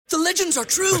The legends are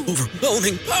true.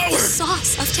 Overwhelming power.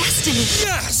 Sauce of destiny.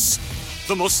 Yes!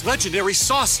 The most legendary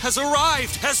sauce has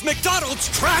arrived as McDonald's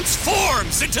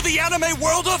transforms into the anime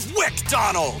world of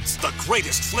WickDonald's. The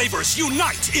greatest flavors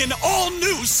unite in all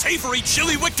new savory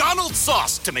chili McDonald's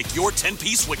sauce to make your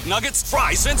 10-piece Wick Nuggets,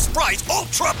 fries, and Sprite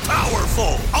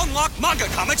ultra-powerful. Unlock manga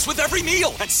comics with every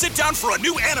meal and sit down for a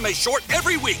new anime short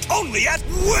every week only at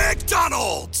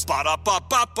WickDonald's.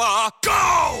 Ba-da-ba-ba-ba,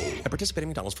 go! At participating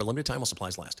McDonald's for a limited time while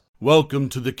supplies last. Welcome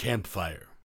to the campfire,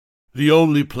 the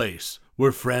only place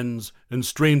where friends and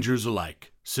strangers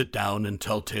alike sit down and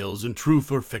tell tales in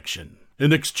truth or fiction,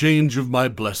 in exchange of my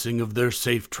blessing of their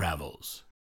safe travels.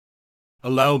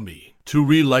 Allow me to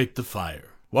relight the fire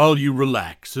while you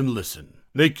relax and listen.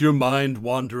 Make your mind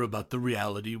wander about the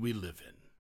reality we live in.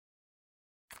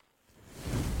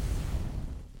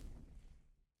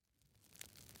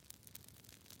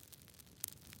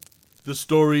 The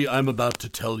story I'm about to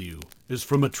tell you is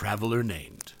from a traveler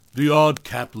named the Odd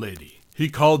Cap Lady. He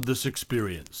called this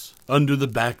experience Under the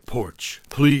Back Porch.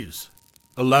 Please,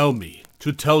 allow me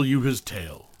to tell you his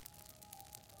tale.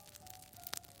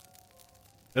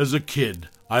 As a kid,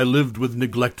 I lived with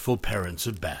neglectful parents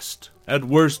at best. At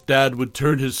worst, Dad would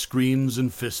turn his screams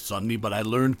and fists on me, but I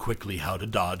learned quickly how to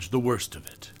dodge the worst of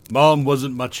it. Mom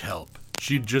wasn't much help.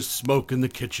 She'd just smoke in the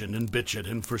kitchen and bitch at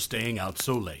him for staying out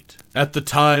so late. At the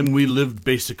time, we lived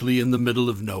basically in the middle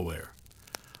of nowhere.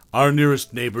 Our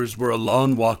nearest neighbors were a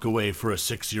long walk away for a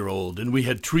 6-year-old, and we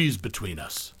had trees between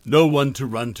us. No one to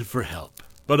run to for help.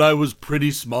 But I was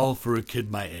pretty small for a kid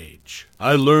my age.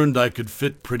 I learned I could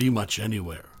fit pretty much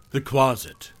anywhere. The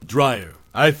closet, dryer.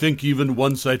 I think even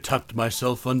once I tucked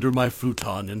myself under my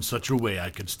futon in such a way I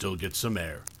could still get some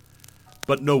air.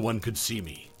 But no one could see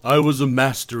me. I was a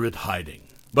master at hiding.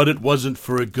 But it wasn't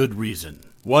for a good reason.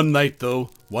 One night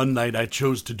I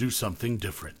chose to do something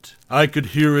different. I could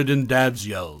hear it in Dad's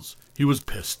yells. He was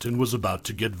pissed and was about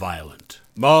to get violent.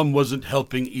 Mom wasn't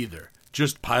helping either,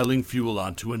 just piling fuel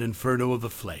onto an inferno of a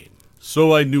flame.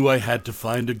 So I knew I had to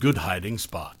find a good hiding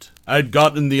spot. I'd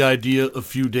gotten the idea a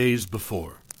few days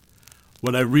before,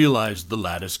 when I realized the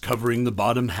lattice covering the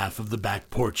bottom half of the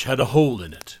back porch had a hole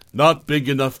in it. Not big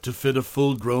enough to fit a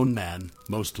full-grown man,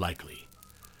 most likely.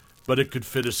 But it could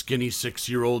fit a skinny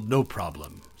 6-year-old no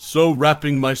problem. So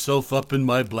wrapping myself up in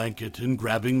my blanket and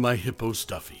grabbing my hippo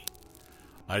stuffy,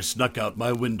 I snuck out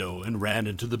my window and ran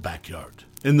into the backyard.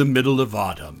 In the middle of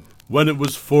autumn, when it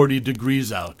was 40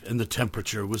 degrees out and the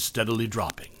temperature was steadily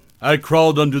dropping, I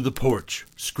crawled under the porch,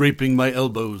 scraping my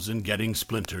elbows and getting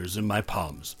splinters in my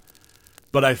palms.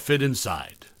 But I fit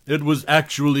inside. It was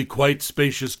actually quite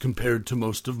spacious compared to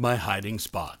most of my hiding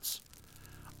spots.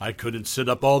 I couldn't sit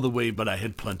up all the way, but I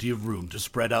had plenty of room to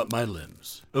spread out my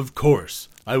limbs. Of course,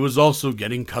 I was also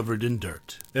getting covered in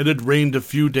dirt. It had rained a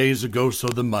few days ago, so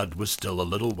the mud was still a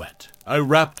little wet. I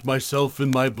wrapped myself in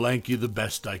my blankie the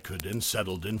best I could and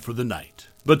settled in for the night.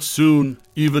 But soon,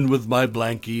 even with my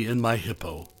blankie and my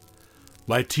hippo,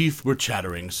 my teeth were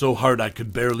chattering so hard I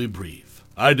could barely breathe.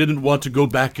 I didn't want to go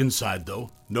back inside, though,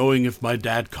 knowing if my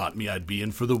dad caught me I'd be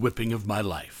in for the whipping of my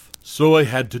life. So I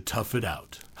had to tough it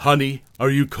out. "Honey, are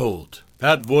you cold?"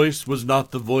 That voice was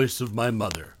not the voice of my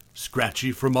mother,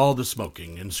 scratchy from all the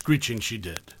smoking and screeching she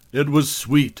did. It was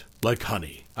sweet, like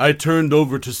honey. I turned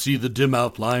over to see the dim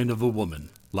outline of a woman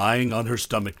lying on her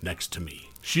stomach next to me.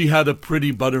 She had a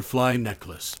pretty butterfly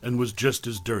necklace and was just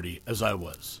as dirty as I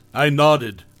was. I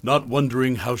nodded, not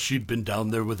wondering how she'd been down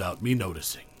there without me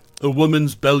noticing. The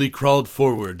woman's belly crawled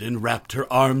forward and wrapped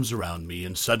her arms around me,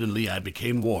 and suddenly I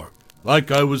became warm,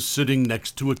 like I was sitting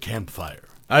next to a campfire.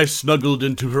 I snuggled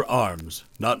into her arms,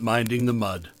 not minding the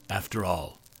mud, after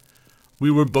all.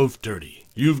 We were both dirty.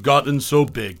 "You've gotten so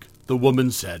big," the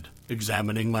woman said,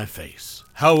 examining my face.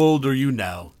 "How old are you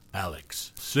now,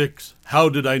 Alex?" 6. How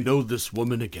did I know this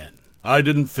woman again? I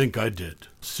didn't think I did.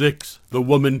 6. The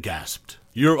woman gasped.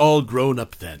 "You're all grown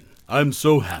up then. I'm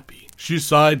so happy." She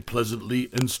sighed pleasantly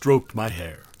and stroked my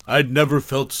hair. I'd never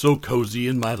felt so cozy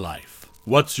in my life.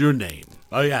 "What's your name?"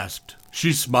 I asked.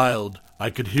 She smiled. I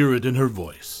could hear it in her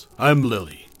voice. "I'm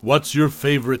Lily. What's your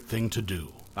favorite thing to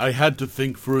do?" I had to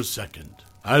think for a second.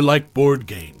 "I like board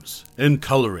games and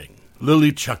coloring."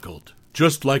 Lily chuckled.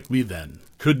 "Just like me then.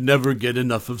 Could never get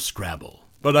enough of Scrabble.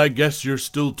 But I guess you're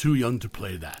still too young to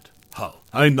play that." Huh.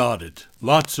 I nodded.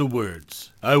 "Lots of words.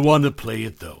 I want to play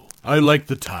it though. I like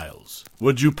the tiles.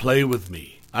 Would you play with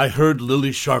me?" I heard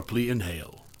Lily sharply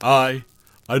inhale. I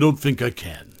don't think I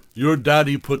can. Your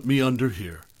daddy put me under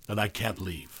here, and I can't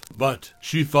leave." But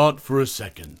she thought for a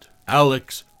second.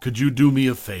 "Alex, could you do me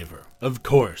a favor?" Of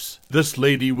course. This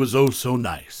lady was oh so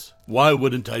nice. Why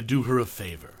wouldn't I do her a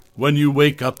favor? "When you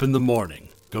wake up in the morning,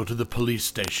 go to the police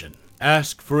station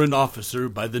Ask for an officer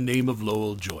by the name of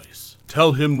Lowell Joyce.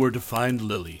 Tell him where to find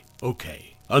Lily.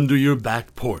 Okay. Under your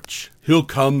back porch. He'll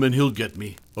come and he'll get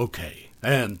me. Okay.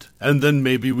 And then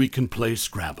maybe we can play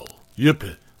Scrabble.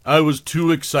 Yippee. I was too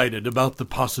excited about the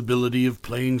possibility of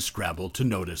playing Scrabble to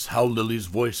notice how Lily's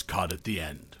voice caught at the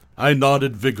end. I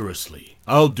nodded vigorously.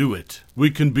 I'll do it. We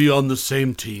can be on the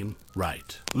same team,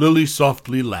 right? Lily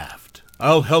softly laughed.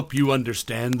 I'll help you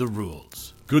understand the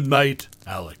rules. Good night,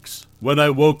 Alex. When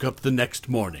I woke up the next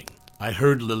morning, I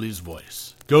heard Lily's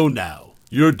voice. Go now.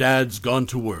 Your dad's gone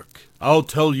to work. I'll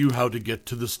tell you how to get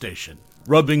to the station.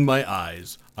 Rubbing my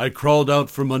eyes, I crawled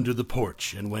out from under the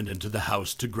porch and went into the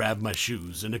house to grab my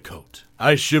shoes and a coat.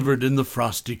 I shivered in the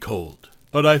frosty cold,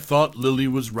 but I thought Lily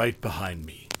was right behind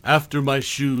me. After my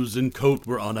shoes and coat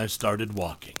were on, I started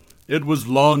walking. It was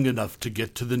long enough to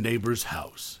get to the neighbor's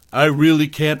house. I really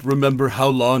can't remember how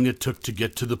long it took to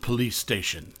get to the police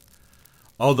station,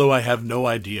 although I have no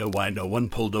idea why no one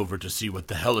pulled over to see what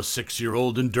the hell a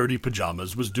 6-year-old in dirty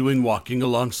pajamas was doing walking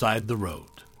alongside the road.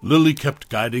 Lily kept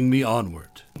guiding me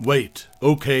onward. Wait,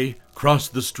 okay, cross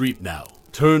the street now.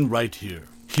 Turn right here.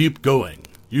 Keep going.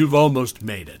 You've almost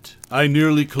made it. I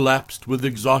nearly collapsed with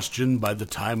exhaustion by the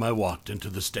time I walked into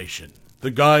the station.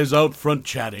 The guys out front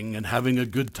chatting and having a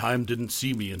good time didn't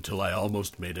see me until I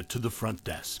almost made it to the front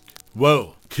desk.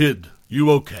 Whoa, kid,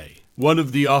 you okay? One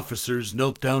of the officers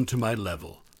knelt down to my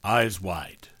level, eyes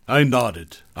wide. I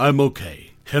nodded. I'm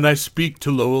okay. Can I speak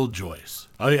to Lowell Joyce?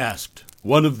 I asked.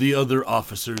 One of the other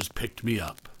officers picked me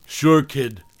up. Sure,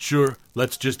 kid, sure,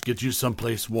 let's just get you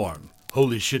someplace warm.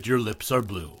 Holy shit, your lips are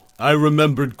blue. I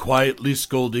remembered quietly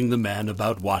scolding the man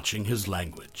about watching his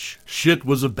language. Shit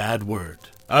was a bad word.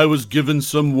 I was given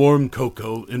some warm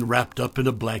cocoa and wrapped up in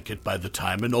a blanket by the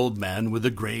time an old man with a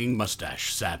graying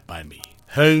mustache sat by me.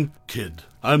 Hey, kid,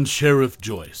 I'm Sheriff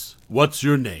Joyce. What's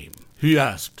your name? He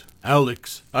asked.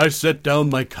 Alex. I set down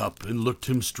my cup and looked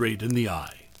him straight in the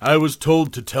eye. I was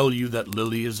told to tell you that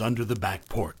Lily is under the back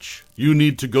porch. You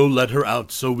need to go let her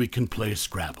out so we can play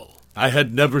Scrabble. I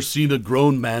had never seen a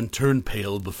grown man turn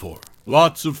pale before.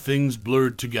 Lots of things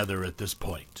blurred together at this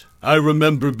point. I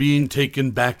remember being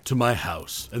taken back to my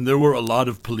house, and there were a lot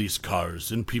of police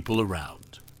cars and people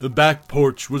around. The back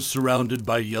porch was surrounded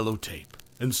by yellow tape,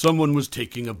 and someone was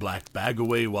taking a black bag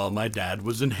away while my dad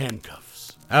was in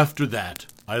handcuffs. After that,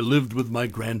 I lived with my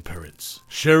grandparents,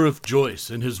 Sheriff Joyce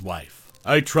and his wife.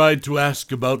 I tried to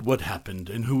ask about what happened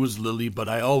and who was Lily, but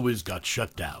I always got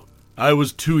shut down. I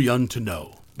was too young to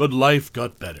know, but life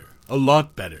got better, a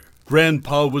lot better.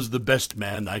 Grandpa was the best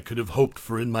man I could have hoped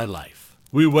for in my life.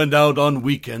 We went out on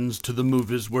weekends to the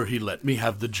movies where he let me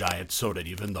have the giant soda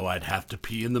even though I'd have to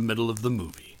pee in the middle of the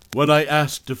movie. When I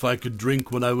asked if I could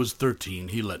drink when I was 13,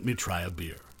 he let me try a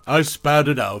beer. I spat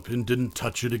it out and didn't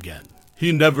touch it again.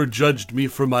 He never judged me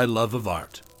for my love of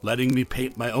art, letting me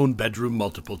paint my own bedroom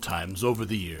multiple times over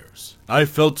the years. I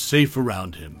felt safe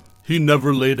around him. He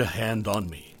never laid a hand on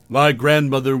me. My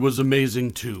grandmother was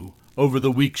amazing too. Over the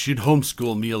week she'd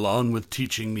homeschool me along with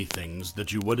teaching me things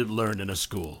that you wouldn't learn in a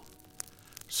school,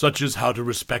 such as how to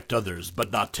respect others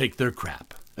but not take their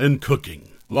crap. And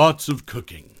cooking. Lots of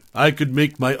cooking. I could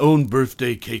make my own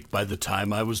birthday cake by the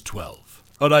time I was 12,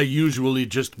 but I usually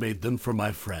just made them for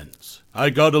my friends. I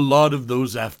got a lot of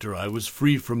those after I was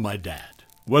free from my dad.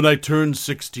 When I turned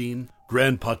 16,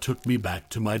 Grandpa took me back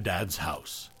to my dad's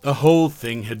house. The whole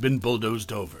thing had been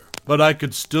bulldozed over, but I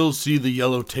could still see the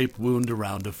yellow tape wound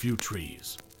around a few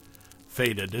trees,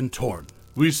 faded and torn.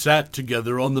 We sat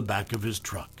together on the back of his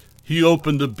truck. He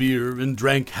opened a beer and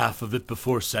drank half of it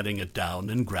before setting it down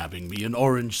and grabbing me an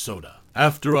orange soda.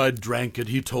 After I'd drank it,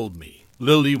 he told me,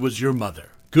 Lily was your mother.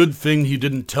 Good thing he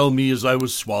didn't tell me as I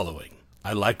was swallowing.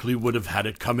 I likely would have had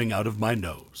it coming out of my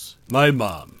nose. My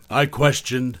mom. I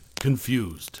questioned,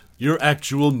 confused. Your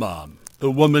actual mom,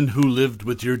 the woman who lived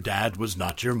with your dad, was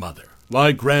not your mother.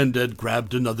 My granddad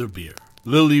grabbed another beer.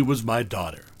 Lily was my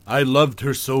daughter. I loved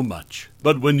her so much,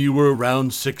 but when you were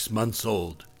around 6 months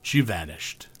old, she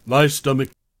vanished. My stomach...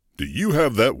 Do you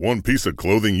have that one piece of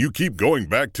clothing you keep going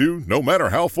back to, no matter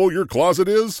how full your closet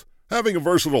is? Having a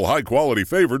versatile, high-quality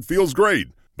favorite feels great,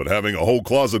 but having a whole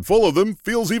closet full of them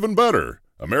feels even better.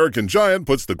 American Giant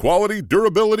puts the quality,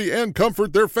 durability, and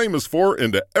comfort they're famous for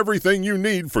into everything you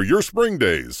need for your spring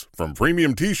days. From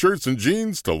premium t-shirts and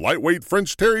jeans to lightweight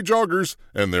French terry joggers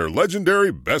and their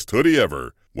legendary best hoodie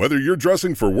ever. Whether you're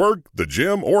dressing for work, the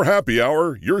gym, or happy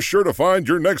hour, you're sure to find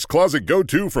your next closet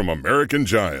go-to from American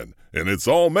Giant. And it's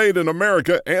all made in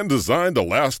America and designed to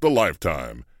last a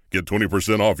lifetime. Get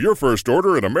 20% off your first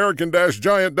order at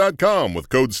American-Giant.com with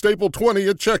code STAPLE20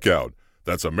 at checkout.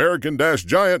 That's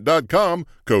American-Giant.com,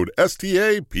 code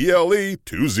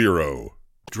STAPLE20.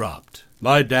 dropped.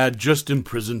 My dad just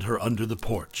imprisoned her under the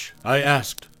porch. I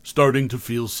asked, starting to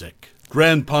feel sick.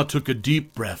 Grandpa took a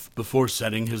deep breath before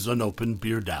setting his unopened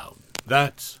beer down.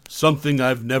 That's something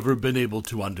I've never been able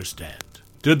to understand.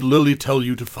 Did Lily tell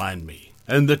you to find me,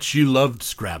 and that she loved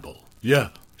Scrabble? Yeah,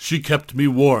 she kept me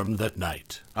warm that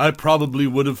night. I probably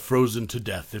would have frozen to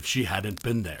death if she hadn't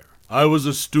been there. I was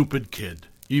a stupid kid,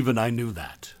 even I knew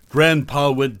that.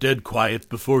 Grandpa went dead quiet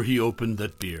before he opened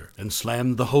that beer and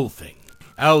slammed the whole thing.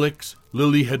 Alex,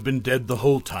 Lily had been dead the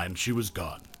whole time she was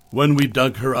gone. When we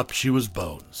dug her up, she was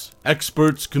bones.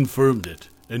 Experts confirmed it,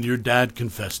 and your dad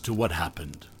confessed to what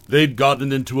happened. They'd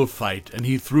gotten into a fight, and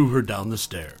he threw her down the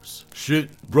stairs. Shit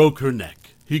broke her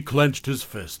neck. He clenched his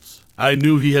fists. I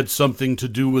knew he had something to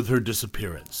do with her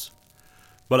disappearance.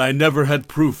 But I never had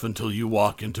proof until you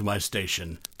walked into my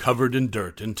station, covered in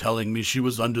dirt and telling me she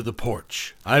was under the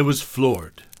porch. I was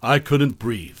floored. I couldn't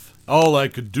breathe. All I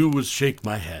could do was shake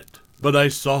my head. But I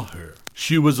saw her.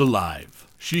 She was alive.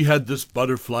 She had this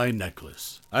butterfly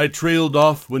necklace. I trailed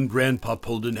off when Grandpa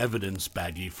pulled an evidence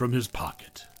baggie from his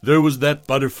pocket. There was that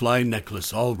butterfly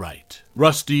necklace, all right.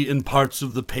 Rusty and parts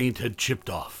of the paint had chipped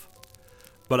off.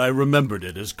 But I remembered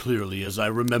it as clearly as I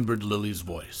remembered Lily's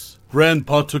voice.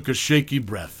 Grandpa took a shaky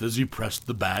breath as he pressed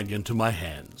the bag into my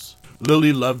hands.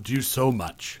 Lily loved you so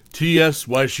much. T.S.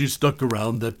 why she stuck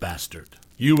around that bastard.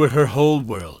 You were her whole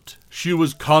world. She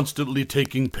was constantly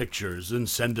taking pictures and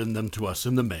sending them to us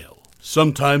in the mail.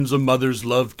 Sometimes a mother's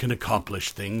love can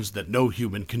accomplish things that no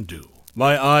human can do.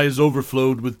 My eyes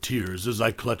overflowed with tears as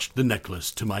I clutched the necklace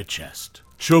to my chest.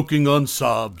 Choking on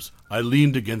sobs, I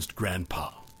leaned against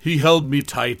Grandpa. He held me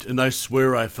tight, and I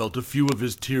swear I felt a few of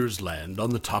his tears land on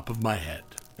the top of my head.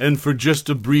 And for just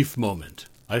a brief moment,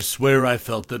 I swear I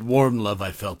felt that warm love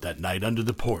I felt that night under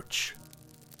the porch.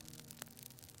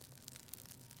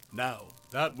 Now,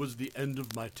 that was the end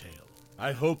of my tale.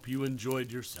 I hope you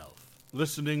enjoyed yourself,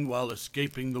 listening while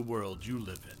escaping the world you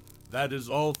live in. That is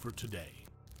all for today.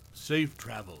 Safe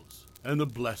travels, and a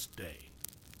blessed day.